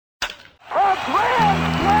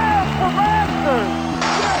Grand slam for Masters.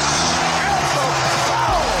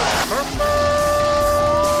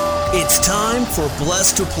 It's time for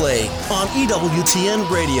Blessed to Play on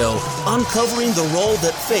EWTN Radio, uncovering the role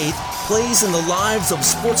that faith plays in the lives of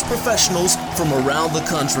sports professionals from around the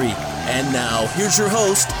country. And now, here's your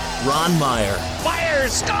host, Ron Meyer. Fire,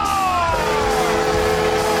 score!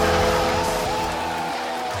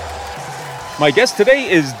 My guest today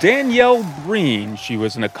is Danielle Breen. She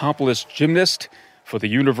was an accomplished gymnast for the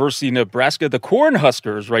University of Nebraska, the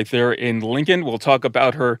Cornhuskers right there in Lincoln. We'll talk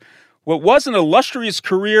about her, what was an illustrious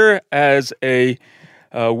career as a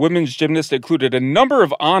women's gymnast. It included a number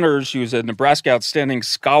of honors. She was a Nebraska Outstanding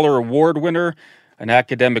Scholar Award winner, an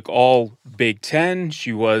academic All-Big Ten.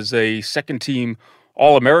 She was a second-team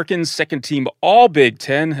All-American, second-team All-Big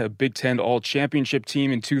Ten, a Big Ten All-Championship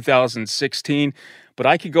team in 2016. But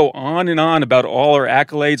I could go on and on about all her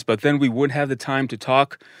accolades, but then we wouldn't have the time to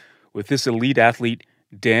talk with this elite athlete,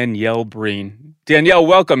 Danielle Breen. Danielle,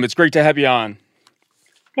 welcome. It's great to have you on.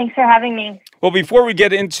 Thanks for having me. Well, before we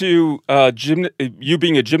get into you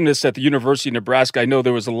being a gymnast at the University of Nebraska, I know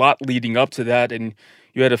there was a lot leading up to that, and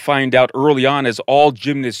you had to find out early on, as all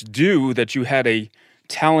gymnasts do, that you had a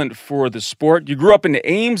talent for the sport. You grew up in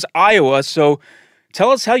Ames, Iowa, so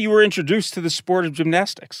tell us how you were introduced to the sport of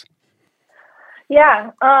gymnastics.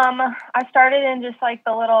 Yeah, I started in just like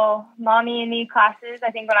the little mommy and me classes,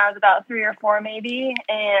 I think when I was about 3 or 4 maybe,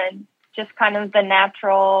 and just kind of the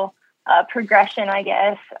natural progression, I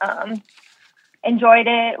guess. Enjoyed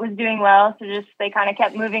it, was doing well, so just they kind of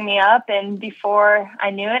kept moving me up, and before I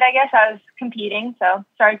knew it, I guess I was competing. So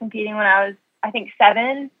started competing when I was, I think,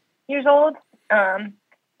 7 years old, and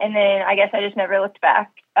then I guess I just never looked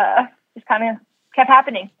back. Just kind of kept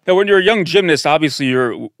happening. Now, when you're a young gymnast, obviously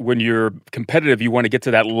when you're competitive, you want to get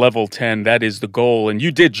to that level 10. That is the goal, and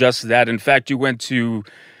you did just that. In fact, you went to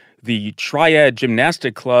the Triad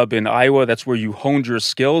Gymnastic Club in Iowa. That's where you honed your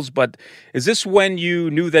skills. But is this when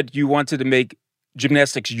you knew that you wanted to make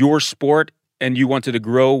gymnastics your sport and you wanted to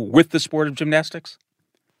grow with the sport of gymnastics?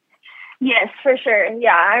 Yes, for sure.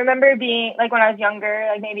 Yeah, I remember being, like when I was younger,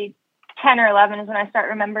 like maybe 10 or 11 is when I start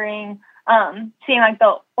remembering seeing like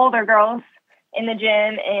the older girls in the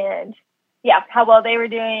gym and, yeah, how well they were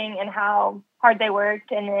doing and how hard they worked,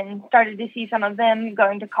 and then started to see some of them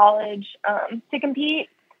going to college to compete.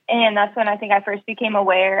 And that's when I think I first became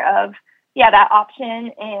aware of, that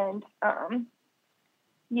option. And,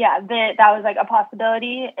 that was like a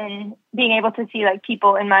possibility, and being able to see like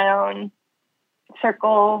people in my own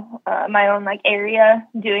circle, my own like area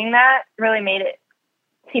doing that really made it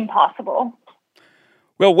seem possible.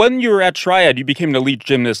 Well, when you were at Triad, you became an elite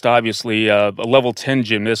gymnast, obviously, a level 10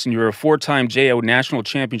 gymnast, and you were a 4-time JO National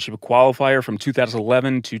Championship qualifier from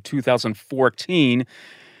 2011 to 2014.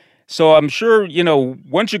 So I'm sure,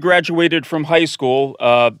 once you graduated from high school,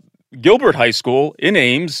 Gilbert High School in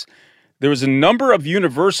Ames, there was a number of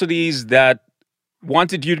universities that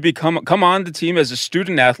wanted you to come on the team as a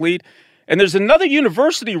student athlete. And there's another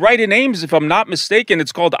university right in Ames, if I'm not mistaken.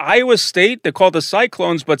 It's called Iowa State. They're called the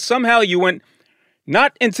Cyclones, but somehow you went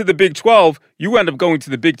not into the Big 12. You ended up going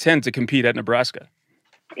to the Big 10 to compete at Nebraska.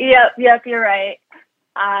 Yep, you're right.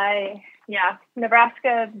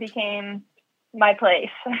 Nebraska became my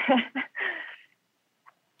place.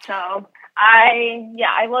 So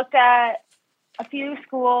I looked at a few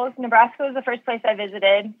schools. Nebraska was the first place I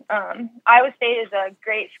visited. Iowa State is a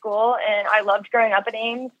great school, and I loved growing up at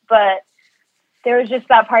Ames, but there was just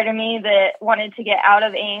that part of me that wanted to get out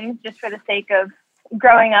of Ames just for the sake of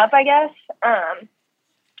growing up, I guess.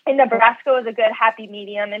 And Nebraska was a good happy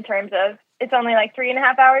medium in terms of it's only like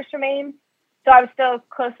 3.5 hours from Ames. So I was still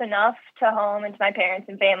close enough to home and to my parents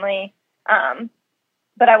and family.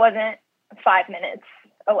 But I wasn't 5 minutes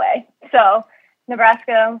away. So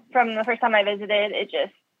Nebraska, from the first time I visited, it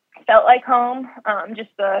just felt like home. Just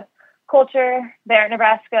the culture there at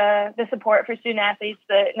Nebraska, the support for student athletes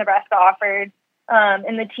that Nebraska offered,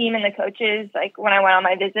 and the team and the coaches, like when I went on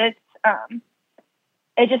my visits,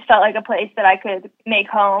 it just felt like a place that I could make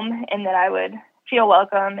home and that I would feel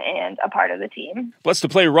welcome and a part of the team. Blessed to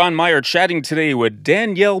Play Ron Meyer chatting today with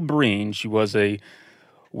Danielle Breen. She was a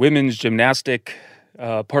women's gymnastic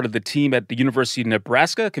part of the team at the University of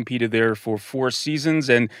Nebraska, competed there for 4 seasons.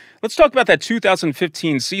 And let's talk about that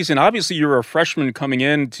 2015 season. Obviously, you were a freshman coming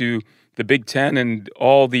into the Big Ten and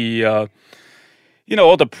all the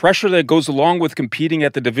all the pressure that goes along with competing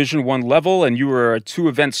at the Division I level, and you were a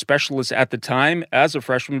 2-event specialist at the time as a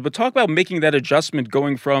freshman. But talk about making that adjustment,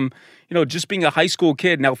 going from, just being a high school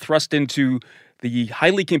kid now thrust into the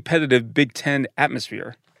highly competitive Big Ten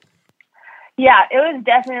atmosphere. Yeah, it was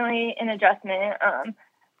definitely an adjustment.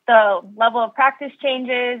 the level of practice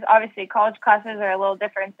changes. Obviously, college classes are a little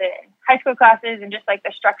different than high school classes, and just like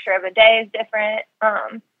the structure of a day is different.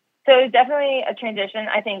 So it was definitely a transition,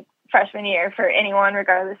 I think, freshman year for anyone,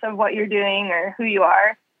 regardless of what you're doing or who you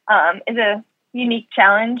are, is a unique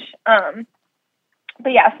challenge.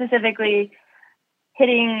 But yeah, specifically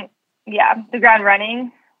hitting, the ground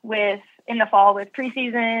running in the fall with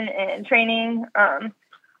preseason and training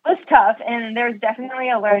was tough. And there was definitely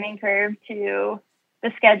a learning curve to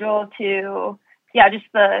the schedule, to, just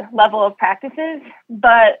the level of practices.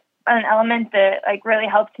 But an element that like really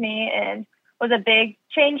helped me and was a big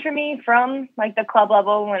change for me from like the club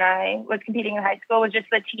level when I was competing in high school was just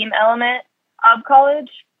the team element of college.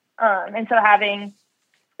 And so having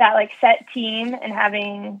that like set team and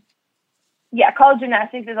having, college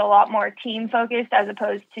gymnastics is a lot more team focused as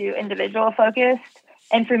opposed to individual focused.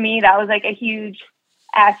 And for me, that was like a huge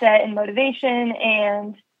asset and motivation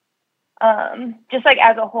and just like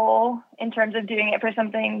as a whole in terms of doing it for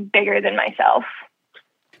something bigger than myself.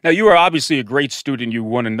 Now, you are obviously a great student. You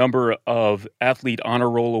won a number of athlete honor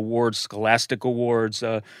roll awards, scholastic awards.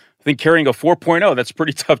 I think carrying a 4.0, that's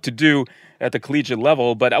pretty tough to do at the collegiate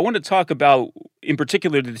level. But I want to talk about, in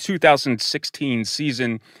particular, the 2016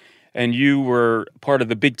 season, and you were part of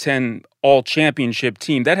the Big Ten All-Championship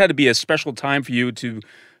team. That had to be a special time for you to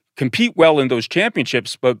compete well in those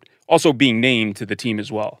championships, but also being named to the team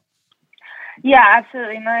as well. Yeah,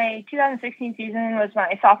 absolutely. My 2016 season was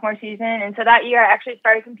my sophomore season. And so that year I actually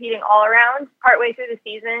started competing all around partway through the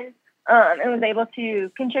season and was able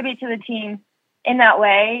to contribute to the team in that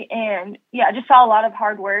way. And I just saw a lot of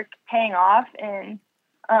hard work paying off in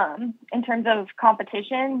terms of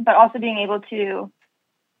competition, but also being able to,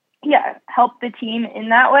 help the team in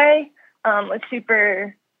that way was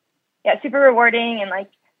super rewarding. And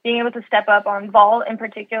like, being able to step up on vault in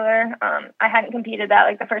particular. I hadn't competed that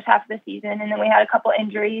like the first half of the season. And then we had a couple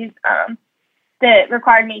injuries that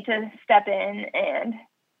required me to step in and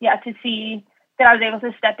to see that I was able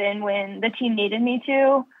to step in when the team needed me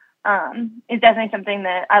to is definitely something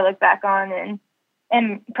that I look back on and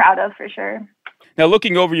am proud of for sure. Now,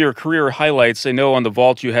 looking over your career highlights, I know on the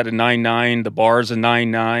vault you had a 9.9, the bars a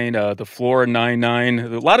 9.9, the floor a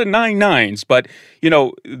 9.9, a lot of 9.9s. But,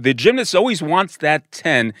 the gymnast always wants that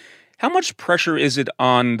 10. How much pressure is it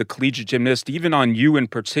on the collegiate gymnast, even on you in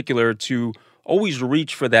particular, to always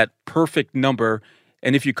reach for that perfect number?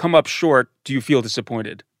 And if you come up short, do you feel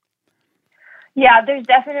disappointed? Yeah, there's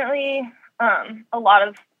definitely a lot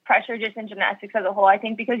of pressure just in gymnastics as a whole, I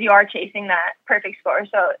think, because you are chasing that perfect score.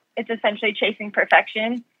 So it's essentially chasing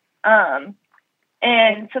perfection.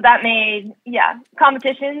 And so that made,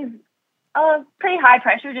 competitions pretty high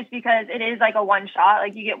pressure just because it is like a one shot.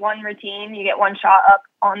 Like you get one routine, you get one shot up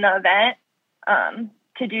on the event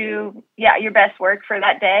to do, your best work for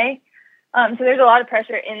that day. So there's a lot of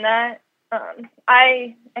pressure in that.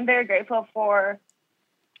 I am very grateful for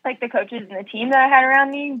like the coaches and the team that I had around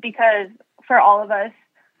me because for all of us,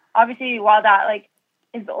 obviously, while that like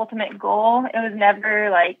is the ultimate goal, it was never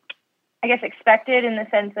like, I guess, expected in the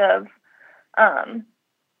sense of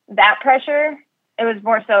that pressure. It was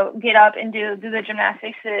more so get up and do the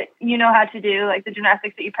gymnastics that you know how to do, like the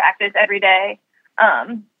gymnastics that you practice every day,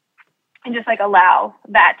 and just like allow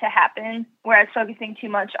that to happen. Whereas focusing too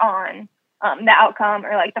much on the outcome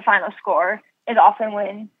or like the final score is often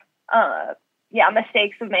when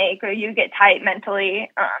mistakes would make or you get tight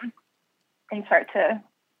mentally and start to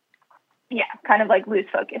kind of like lose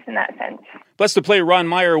focus in that sense. Blessed to play Ron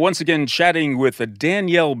Meyer once again chatting with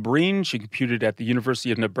Danielle Breen. She competed at the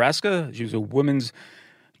University of Nebraska. She was a women's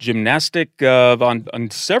gymnastic on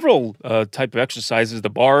several type of exercises, the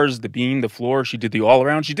bars, the beam, the floor. She did the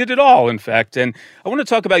all-around. She did it all, in fact. And I want to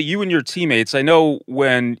talk about you and your teammates. I know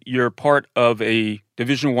when you're part of a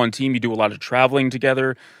Division I team, you do a lot of traveling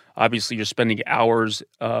together. Obviously, you're spending hours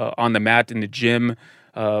on the mat in the gym,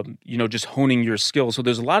 just honing your skills. So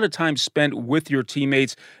there's a lot of time spent with your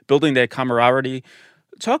teammates, building that camaraderie.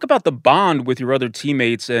 Talk about the bond with your other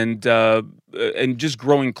teammates and just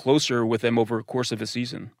growing closer with them over the course of a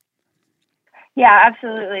season. Yeah,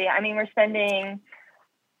 absolutely. I mean, we're spending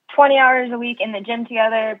 20 hours a week in the gym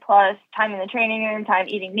together, plus time in the training room, time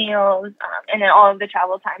eating meals, and then all of the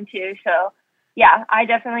travel time too. So yeah, I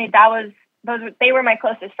definitely, they were my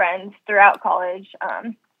closest friends throughout college.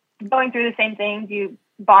 Going through the same things, you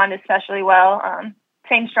bond especially well.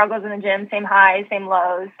 Same struggles in the gym, same highs, same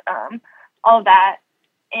lows, all of that.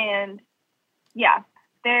 And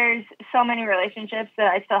there's so many relationships that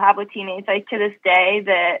I still have with teammates, like to this day,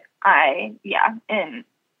 that I am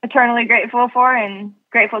eternally grateful for, and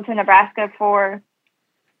grateful to Nebraska for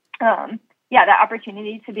that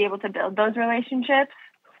opportunity to be able to build those relationships.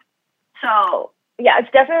 So yeah,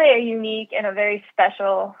 it's definitely a unique and a very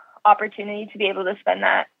special opportunity to be able to spend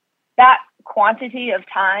that quantity of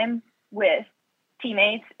time with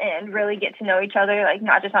teammates and really get to know each other, like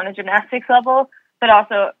not just on a gymnastics level, but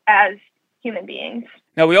also as human beings.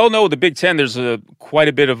 Now, we all know the Big Ten, there's quite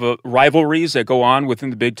a bit of rivalries that go on within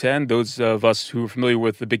the Big Ten. Those of us who are familiar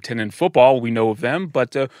with the Big Ten in football, we know of them.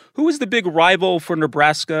 But who is the big rival for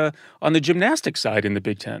Nebraska on the gymnastics side in the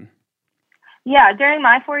Big Ten? Yeah, during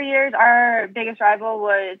my 4 years, our biggest rival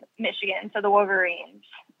was Michigan, so the Wolverines.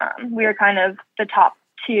 We were kind of the top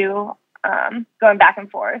two going back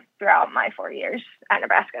and forth throughout my 4 years at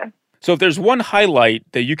Nebraska. So if there's one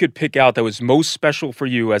highlight that you could pick out that was most special for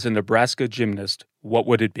you as a Nebraska gymnast, what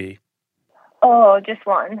would it be? Oh, just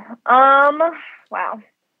one. Wow.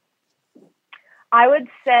 I would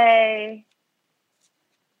say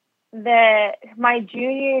that my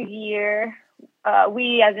junior year,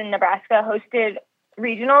 we as in Nebraska hosted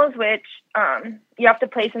regionals, which you have to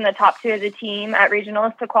place in the top two as a team at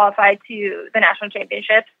regionals to qualify to the national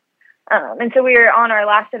championships. And so we were on our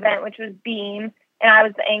last event, which was beam, and I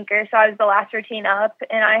was the anchor, so I was the last routine up,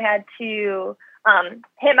 and I had to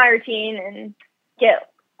hit my routine and get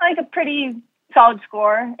like a pretty solid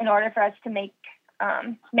score in order for us to make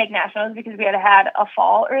nationals, because we had a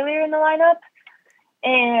fall earlier in the lineup.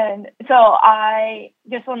 And so I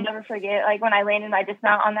just will never forget, like, when I landed my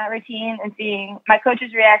dismount on that routine and seeing my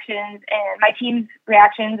coach's reactions and my team's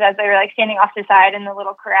reactions as they were like standing off to the side in the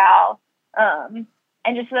little corral,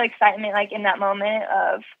 and just the excitement, like, in that moment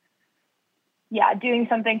of doing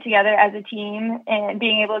something together as a team and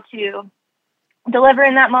being able to deliver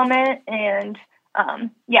in that moment and,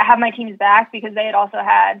 have my team's back, because they had also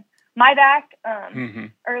had my back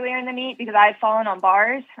earlier in the meet because I had fallen on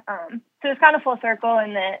bars. So it's kind of full circle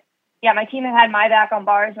in that, my team had my back on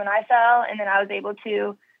bars when I fell, and then I was able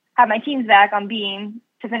to have my team's back on beam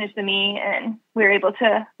to finish the meet, and we were able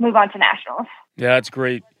to move on to nationals. Yeah, that's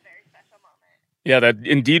great. Yeah, that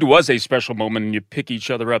indeed was a special moment, and you pick each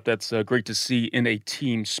other up. That's great to see in a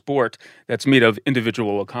team sport that's made of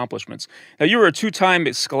individual accomplishments. Now, you were a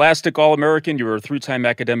two-time Scholastic All-American. You were a three-time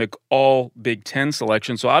academic All-Big Ten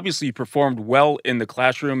selection. So obviously you performed well in the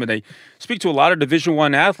classroom, and they speak to a lot of Division I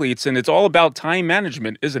athletes, and it's all about time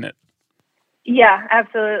management, isn't it? Yeah,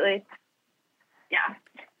 absolutely. Yeah,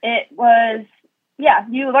 it was,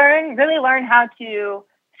 you really learn how to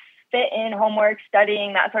fit in homework,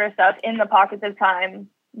 studying, that sort of stuff in the pockets of time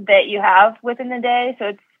that you have within the day. So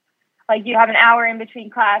it's like you have an hour in between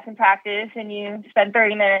class and practice, and you spend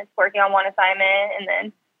 30 minutes working on one assignment. And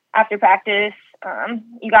then after practice,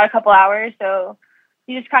 you got a couple hours. So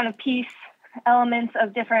you just kind of piece elements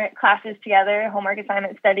of different classes together, homework,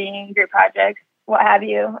 assignment, studying, group projects, what have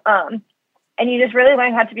you. And you just really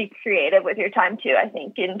learn how to be creative with your time too, I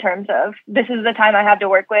think, in terms of this is the time I have to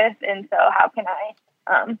work with. And so how can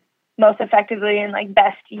I most effectively and like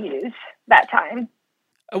best use that time?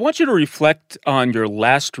 I want you to reflect on your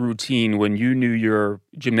last routine when you knew your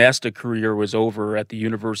gymnastic career was over at the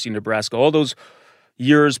University of Nebraska. All those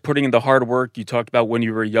years putting in the hard work you talked about when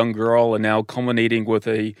you were a young girl, and now culminating with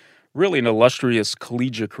an illustrious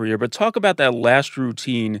collegiate career. But talk about that last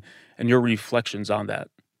routine and your reflections on that.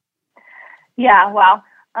 Yeah, wow.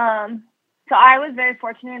 So I was very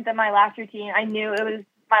fortunate that my last routine, I knew it was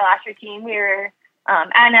my last routine. We were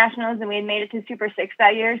at nationals, and we had made it to Super 6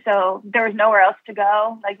 that year, so there was nowhere else to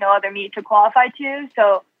go, like no other meet to qualify to.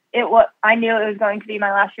 So I knew it was going to be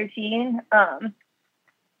my last routine. And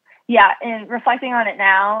reflecting on it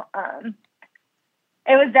now,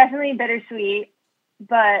 it was definitely bittersweet,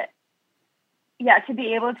 but to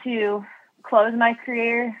be able to close my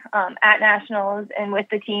career at nationals and with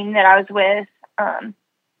the team that I was with,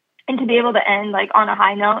 and to be able to end like on a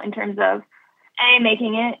high note in terms of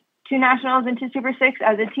making it to nationals and to Super 6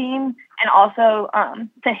 as a team, and also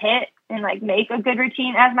to hit and like make a good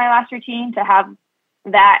routine as my last routine, to have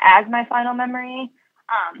that as my final memory,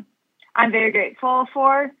 I'm very grateful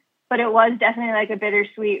for. But it was definitely like a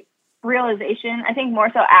bittersweet realization, I think more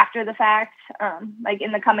so after the fact, like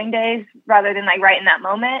in the coming days rather than like right in that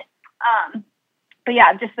moment. But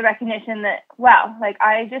just the recognition that, wow, like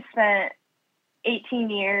I just spent 18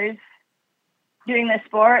 years doing this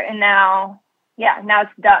sport, and now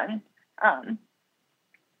it's done.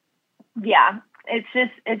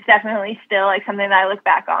 It's definitely still like something that I look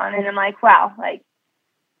back on, and I'm like, wow, like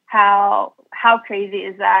how crazy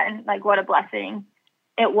is that? And like, what a blessing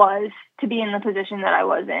it was to be in the position that I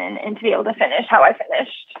was in and to be able to finish how I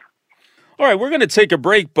finished. All right, we're going to take a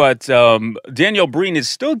break, but Danielle Breen is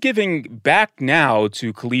still giving back now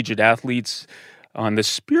to collegiate athletes. On the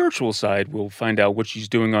spiritual side, we'll find out what she's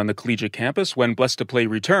doing on the collegiate campus when Blessed to Play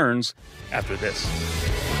returns after this.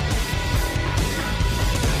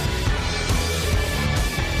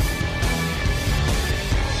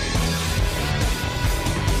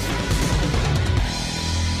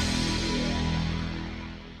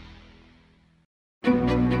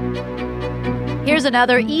 Here's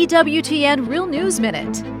another EWTN Real News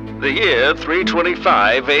Minute. The year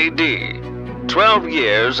 325 AD. 12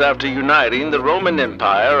 years after uniting the Roman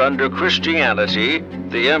Empire under Christianity,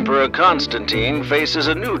 the Emperor Constantine faces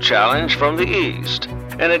a new challenge from the East.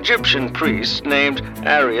 An Egyptian priest named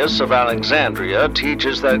Arius of Alexandria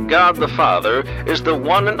teaches that God the Father is the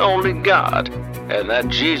one and only God, and that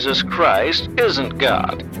Jesus Christ isn't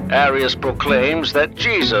God. Arius proclaims that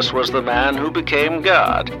Jesus was the man who became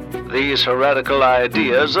God. These heretical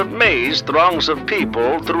ideas amazed throngs of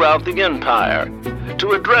people throughout the empire.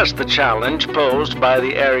 To address the challenge posed by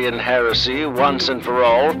the Arian heresy once and for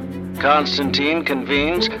all, Constantine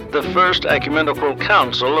convenes the First Ecumenical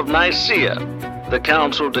Council of Nicaea. The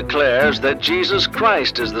council declares that Jesus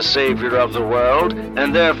Christ is the Savior of the world,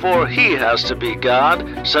 and therefore he has to be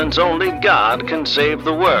God, since only God can save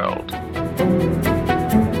the world.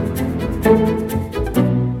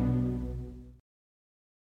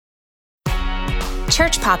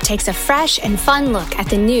 Church Pop takes a fresh and fun look at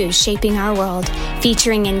the news shaping our world,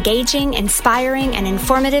 featuring engaging, inspiring, and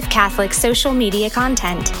informative Catholic social media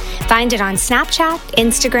content. Find it on Snapchat,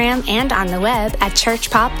 Instagram, and on the web at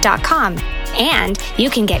churchpop.com. And you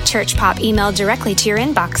can get Church Pop emailed directly to your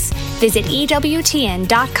inbox. Visit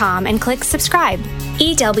EWTN.com and click subscribe.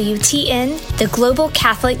 EWTN, the Global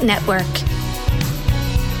Catholic Network.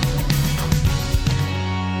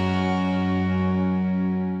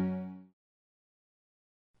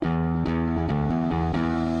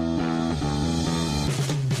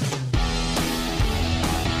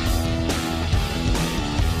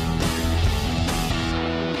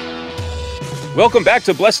 Welcome back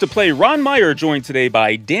to Blessed to Play. Ron Meyer joined today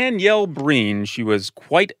by Danielle Breen. She was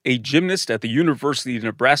quite a gymnast at the University of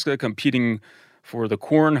Nebraska competing for the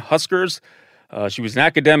Cornhuskers. She was an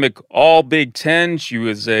academic All Big Ten. She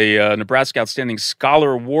was a Nebraska Outstanding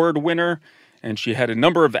Scholar Award winner, and she had a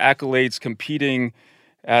number of accolades competing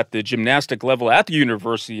at the gymnastic level at the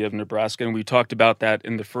University of Nebraska, and we talked about that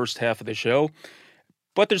in the first half of the show.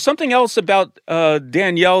 But there's something else about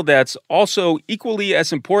Danielle that's also equally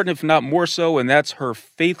as important, if not more so, and that's her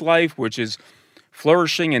faith life, which is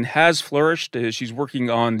flourishing and has flourished. She's working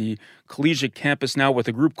on the collegiate campus now with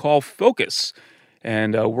a group called Focus,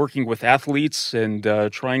 and working with athletes and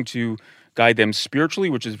trying to guide them spiritually,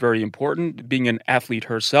 which is very important, being an athlete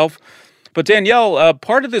herself. But Danielle,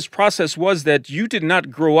 part of this process was that you did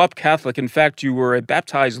not grow up Catholic. In fact, you were a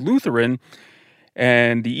baptized Lutheran.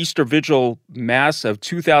 And the Easter Vigil Mass of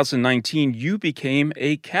 2019, you became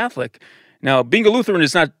a Catholic. Now, being a Lutheran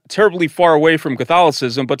is not terribly far away from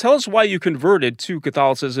Catholicism, but tell us why you converted to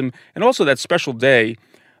Catholicism and also that special day,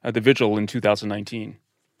 the Vigil in 2019.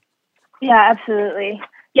 Yeah, absolutely.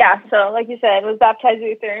 Yeah, so like you said, was baptized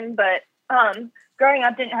Lutheran, but growing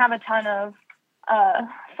up didn't have a ton of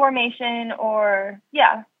formation or,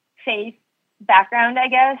 faith background, I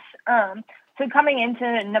guess. So coming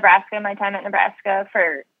into Nebraska, my time at Nebraska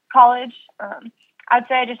for college, I'd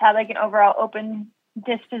say I just had like an overall open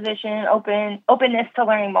disposition, openness to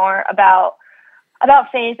learning more about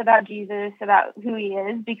faith, about Jesus, about who he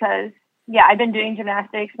is, because I've been doing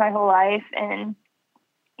gymnastics my whole life, and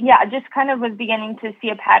just kind of was beginning to see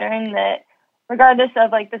a pattern that regardless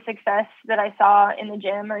of like the success that I saw in the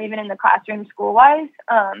gym or even in the classroom school-wise,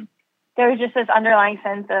 there was just this underlying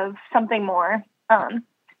sense of something more.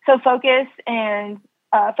 So Focus and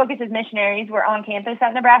Focus's missionaries were on campus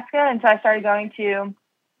at Nebraska, and so I started going to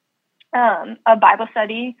a Bible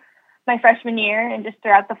study my freshman year, and just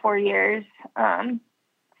throughout the 4 years,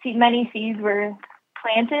 many seeds were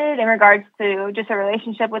planted in regards to just a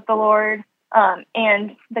relationship with the Lord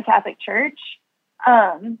and the Catholic Church.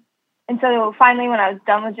 And so finally, when I was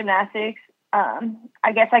done with gymnastics,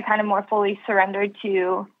 I guess I kind of more fully surrendered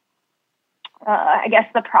to,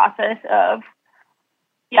 the process of,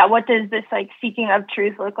 what does this like seeking of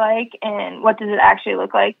truth look like, and what does it actually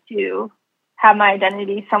look like to have my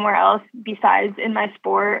identity somewhere else besides in my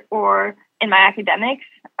sport or in my academics?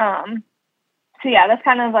 That's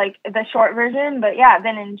kind of like the short version. But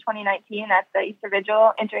then in 2019 at the Easter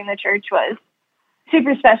Vigil, entering the church was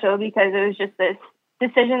super special because it was just this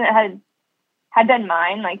decision that had been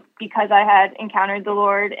mine, like because I had encountered the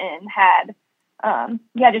Lord and had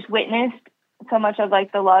just witnessed so much of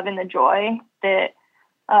like the love and the joy that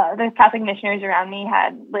the Catholic missionaries around me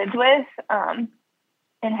had lived with, and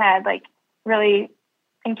had like really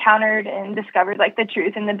encountered and discovered like the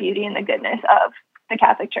truth and the beauty and the goodness of the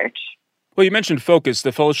Catholic Church. Well, you mentioned Focus,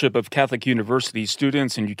 the Fellowship of Catholic University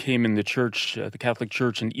Students, and you came in the church, the Catholic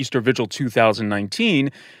Church, in Easter Vigil 2019,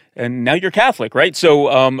 and now you're Catholic, right? So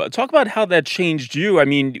talk about how that changed you. I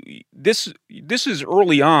mean, this is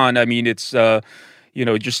early on. I mean, it's,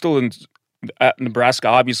 you're still in at Nebraska,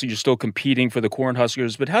 obviously you're still competing for the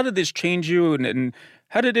Cornhuskers, but how did this change you, and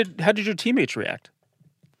how did your teammates react?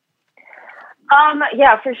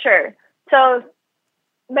 Yeah, for sure. So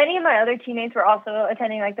many of my other teammates were also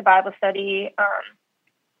attending like the Bible study,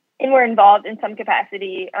 and were involved in some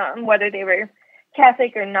capacity, whether they were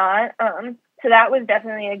Catholic or not. So that was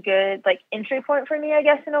definitely a good like entry point for me, I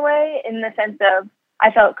guess, in a way, in the sense of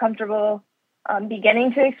I felt comfortable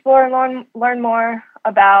beginning to explore and learn more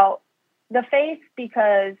about the faith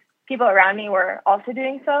because people around me were also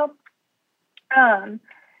doing so.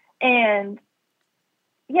 And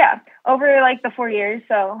yeah, over like the 4 years.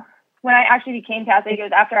 So when I actually became Catholic, it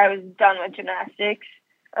was after I was done with gymnastics.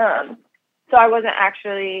 So I wasn't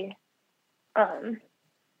actually,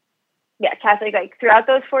 Catholic like throughout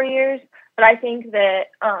those 4 years. But I think that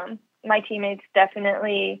my teammates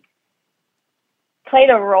definitely played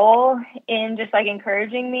a role in just like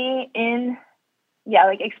encouraging me in,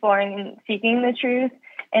 like exploring and seeking the truth.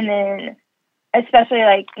 And then especially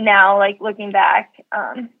like now, like looking back,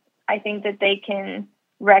 I think that they can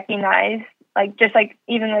recognize like just like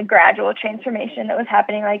even the gradual transformation that was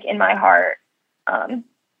happening like in my heart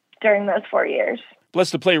during those 4 years.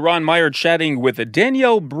 Blessed to play Ron Meyer chatting with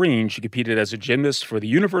Danielle Breen. She competed as a gymnast for the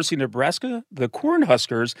University of Nebraska, the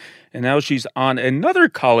Cornhuskers, and now she's on another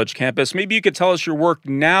college campus. Maybe you could tell us your work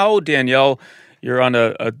now, Danielle. You're on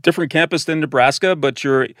a different campus than Nebraska, but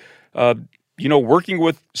you're, working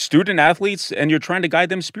with student athletes and you're trying to guide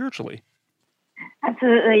them spiritually.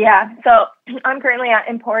 Absolutely, yeah. So I'm currently at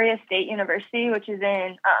Emporia State University, which is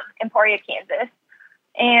in Emporia, Kansas.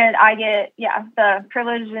 And I get, the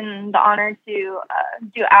privilege and the honor to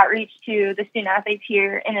do outreach to the student athletes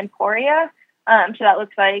here in Emporia. So that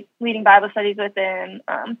looks like leading Bible studies with them,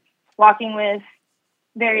 walking with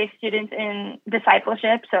various students in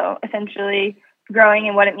discipleship. So essentially growing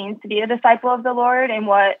in what it means to be a disciple of the Lord and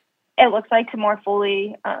what it looks like to more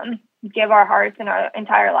fully give our hearts and our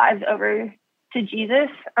entire lives over to Jesus,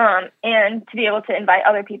 and to be able to invite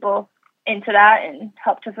other people into that and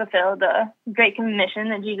help to fulfill the great commission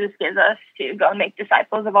that Jesus gives us to go and make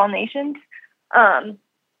disciples of all nations.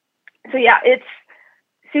 It's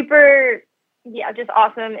super, just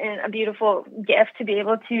awesome and a beautiful gift to be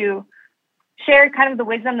able to share kind of the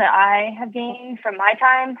wisdom that I have gained from my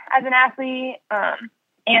time as an athlete,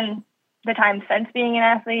 and the time since being an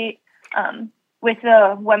athlete, with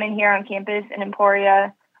the women here on campus in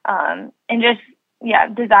Emporia, and just,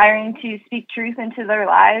 desiring to speak truth into their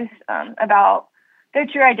lives about their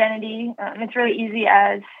true identity. It's really easy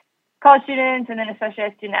as college students and then especially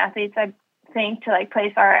as student athletes, I think, to like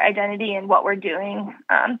place our identity in what we're doing,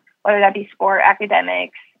 whether that be sport,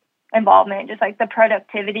 academics, involvement, just like the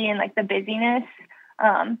productivity and like the busyness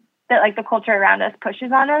that like the culture around us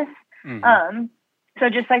pushes on us. Mm-hmm. So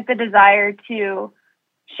just like the desire to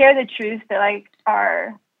share the truth that like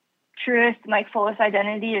our truest and like fullest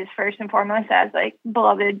identity is first and foremost as like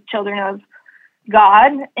beloved children of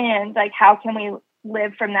God, and like how can we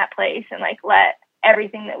live from that place and like let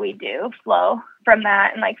everything that we do flow from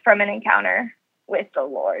that and like from an encounter with the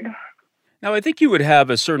Lord. Now, I think you would have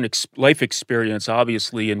a certain life experience,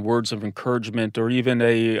 obviously, in words of encouragement or even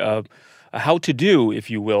a how-to-do, if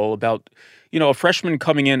you will, about, a freshman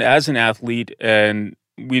coming in as an athlete, and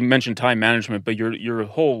we mentioned time management, but your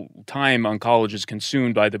whole time on college is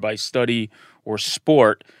consumed either by study or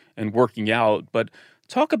sport and working out. But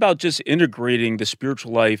talk about just integrating the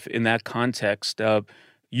spiritual life in that context.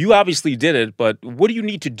 You obviously did it, but what do you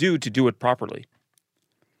need to do it properly?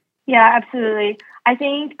 Yeah, absolutely. I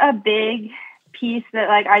think a big piece that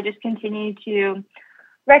like I just continue to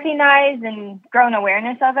recognize and grow an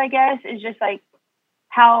awareness of, I guess, is just like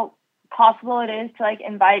how possible it is to like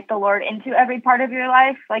invite the Lord into every part of your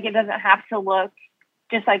life. Like it doesn't have to look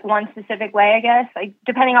just like one specific way, I guess, like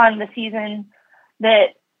depending on the season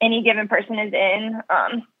that any given person is in,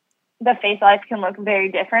 the faith life can look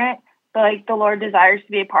very different, but like the Lord desires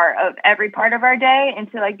to be a part of every part of our day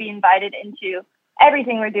and to like be invited into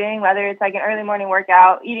everything we're doing, whether it's like an early morning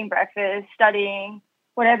workout, eating breakfast, studying,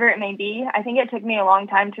 whatever it may be. I think it took me a long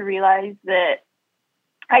time to realize that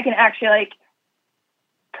I can actually like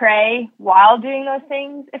pray while doing those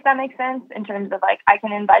things, if that makes sense, in terms of like I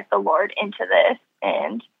can invite the Lord into this,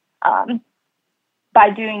 and by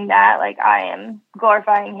doing that, like I am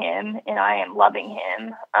glorifying him and I am loving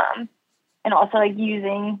him, and also like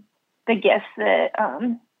using the gifts that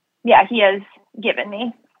he has given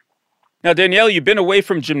me. Now, Danielle, you've been away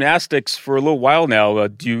from gymnastics for a little while now.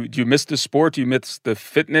 Do you miss the sport? Do you miss the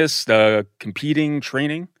fitness, the competing,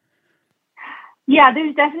 training? Yeah,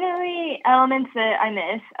 there's definitely elements that I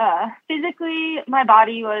miss. Physically, my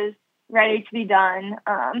body was ready to be done.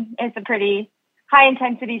 It's a pretty high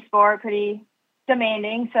intensity sport, pretty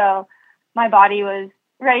demanding. So my body was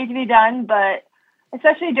ready to be done, but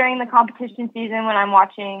especially during the competition season when I'm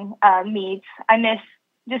watching meets, I miss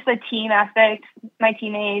just the team aspect, my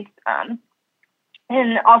teammates,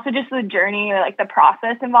 and also just the journey or like the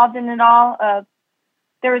process involved in it all.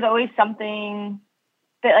 There was always something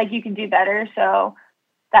that like you could do better. So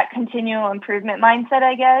that continual improvement mindset,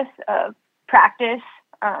 I guess, of practice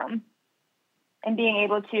and being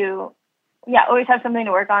able to, always have something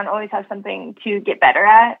to work on, always have something to get better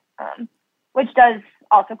at, which does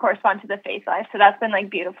also correspond to the faith life. So that's been like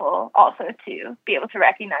beautiful also to be able to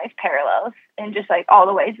recognize parallels and just like all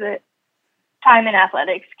the ways that time in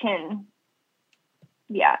athletics can,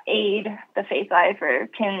 aid the faith life or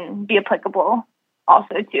can be applicable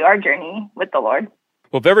also to our journey with the Lord.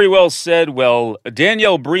 Well, very well said. Well,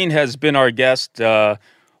 Danielle Breen has been our guest.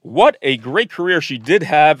 What a great career she did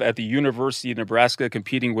have at the University of Nebraska,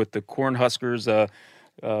 competing with the Cornhuskers,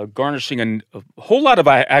 garnishing a whole lot of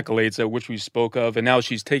accolades, which we spoke of. And now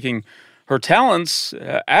she's taking her talents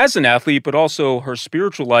as an athlete, but also her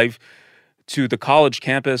spiritual life to the college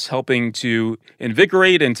campus, helping to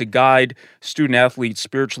invigorate and to guide student athletes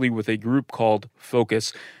spiritually with a group called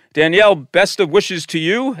Focus. Danielle, best of wishes to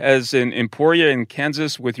you as in Emporia in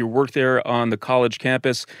Kansas with your work there on the college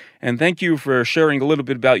campus. And thank you for sharing a little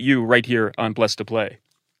bit about you right here on Blessed to Play.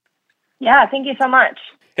 Yeah, thank you so much.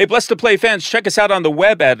 Hey, Blessed to Play fans, check us out on the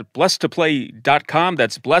web at blessedtoplay.com.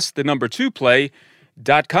 That's blessed, the number 2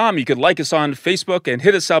 play.com. You can like us on Facebook and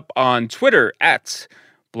hit us up on Twitter at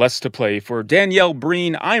Blessed to Play. For Danielle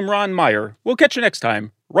Breen, I'm Ron Meyer. We'll catch you next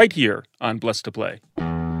time right here on Blessed to Play.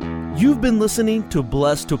 You've been listening to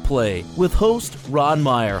Blessed to Play with host Ron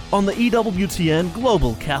Meyer on the EWTN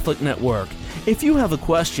Global Catholic Network. If you have a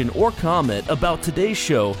question or comment about today's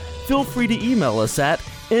show, feel free to email us at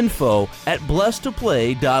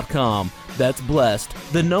info@blessedtoplay.com. That's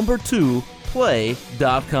blessed, the number 2,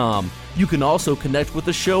 play.com. You can also connect with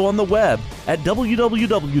the show on the web at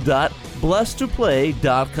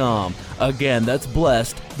www.blessedtoplay.com. Again, that's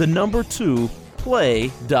blessed, the number 2,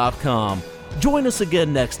 play.com. Join us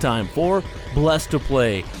again next time for Blessed to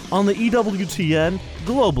Play on the EWTN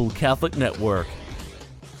Global Catholic Network.